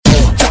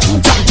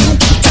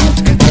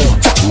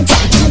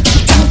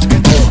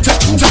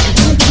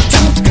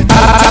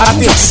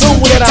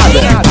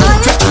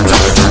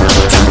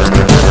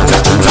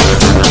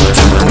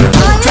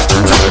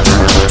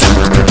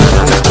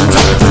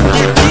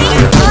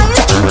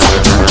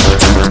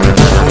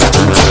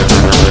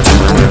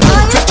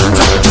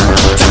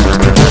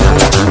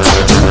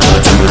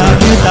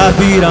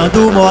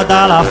virando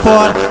moda lá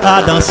fora,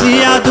 a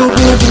dancinha do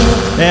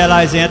bumbum.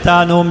 Elas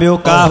entram no meu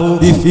carro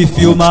e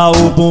filma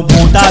o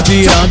bumbum. Tá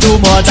virando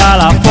moda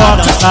lá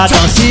fora, a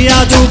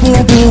dancinha do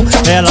bumbum.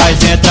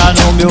 Elas entram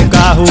no meu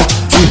carro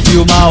e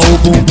filma o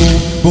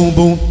bumbum.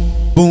 Bumbum,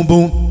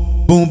 bumbum,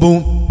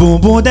 bumbum,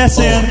 bumbum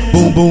descendo,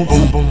 bumbum,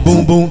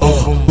 bumbum,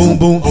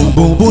 bumbum,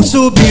 bumbum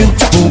subindo,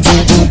 bumbum,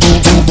 bumbum,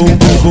 bumbum,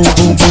 bumbum,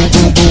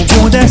 bumbum,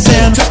 bumbum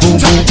descendo,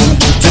 bumbum,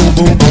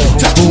 bumbum,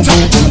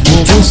 bumbum,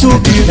 bumbum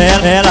subindo.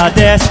 Ela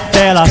desce,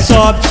 ela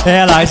sobe,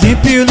 elas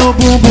empinam o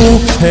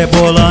bumbum,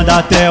 rebolando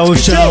até o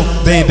chão.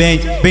 Bem, bem,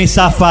 bem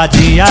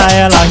safadinha.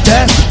 Elas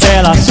desce,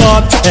 ela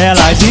sobe,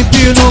 elas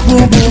empinam o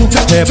bumbum,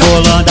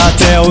 rebolando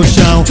até o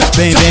chão.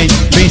 Bem, bem,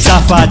 bem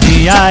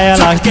safadinha.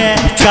 Elas quer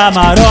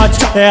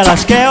camarote,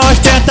 elas quer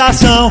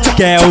ostentação,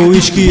 quer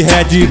uísque,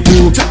 Red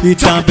Bull e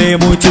também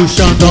muito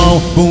Xandão.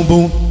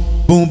 Bumbum,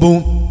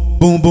 bumbum,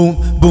 bumbum,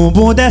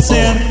 bumbum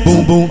descendo,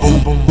 bumbum,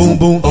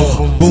 bumbum,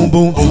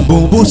 bumbum,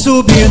 bumbum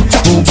subindo,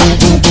 bumbum,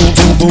 bumbum,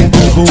 bumbum,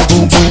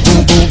 bumbum,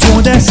 bumbum,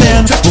 bumbum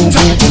descendo,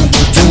 bumbum,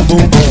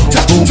 bumbum,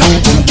 bumbum,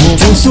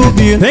 bumbum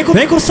subindo.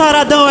 Vem com o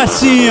Saradão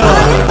assim, ó.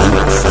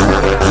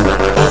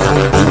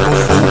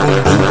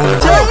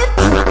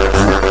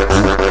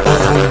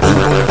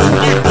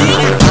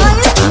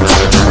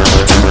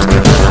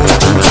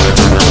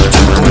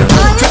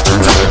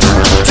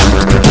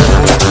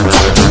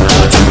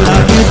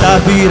 Tá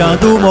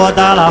virando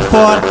moda lá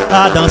fora,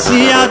 a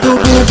dancinha do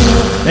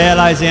bumbum.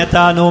 Elas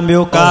entram no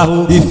meu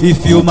carro e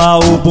filma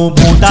o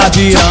bumbum. Tá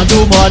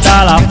virando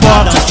moda lá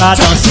fora, a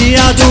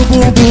dancinha do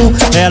bumbum.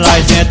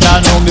 Elas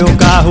entram no meu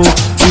carro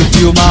e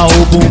filma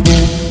o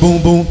bumbum.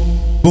 Bumbum,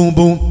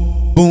 bumbum,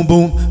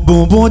 bumbum,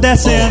 bumbum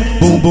descendo,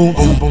 bumbum,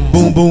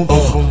 bumbum,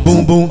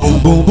 bumbum,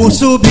 bumbum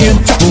subindo,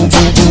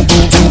 bumbum,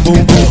 bumbum,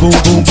 bumbum,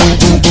 bumbum,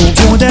 bumbum,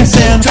 bumbum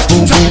descendo,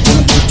 bumbum,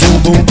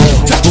 bumbum,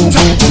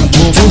 bumbum,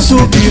 bumbum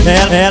subindo.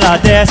 Ela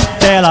desce,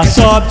 ela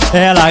sobe,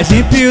 elas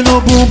empinam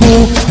o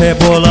bumbum,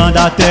 rebolando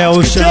até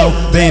o chão.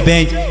 Bem,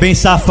 bem, bem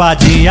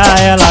safadinha.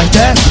 Elas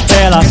desce,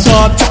 ela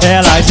sobe,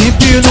 elas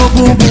empinam o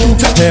bumbum,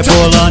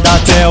 rebolando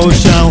até o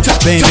chão.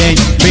 Bem, bem,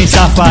 bem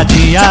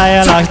safadinha.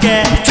 Elas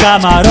quer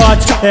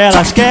camarote,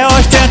 elas quer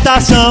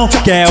ostentação,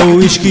 quer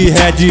uísque,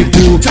 Red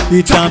Bull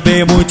e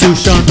também muito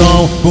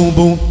Xandão.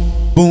 Bumbum,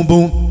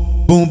 bumbum,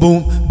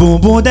 bumbum,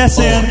 bumbum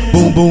descendo,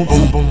 bumbum,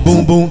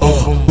 bumbum,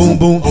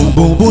 bumbum,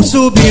 bumbum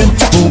subindo,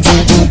 bumbum,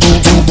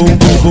 bumbum, bumbum,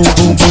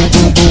 bumbum,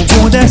 bumbum,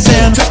 bumbum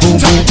descendo,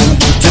 bumbum,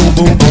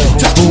 bumbum,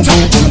 bumbum,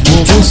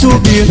 bumbum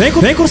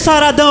subindo. Vem com o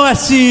Saradão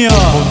assim, ó.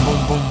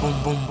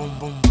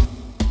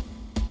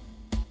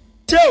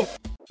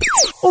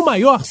 O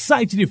maior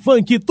site de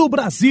funk do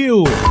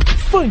Brasil,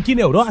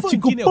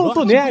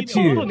 funkneurótico.net.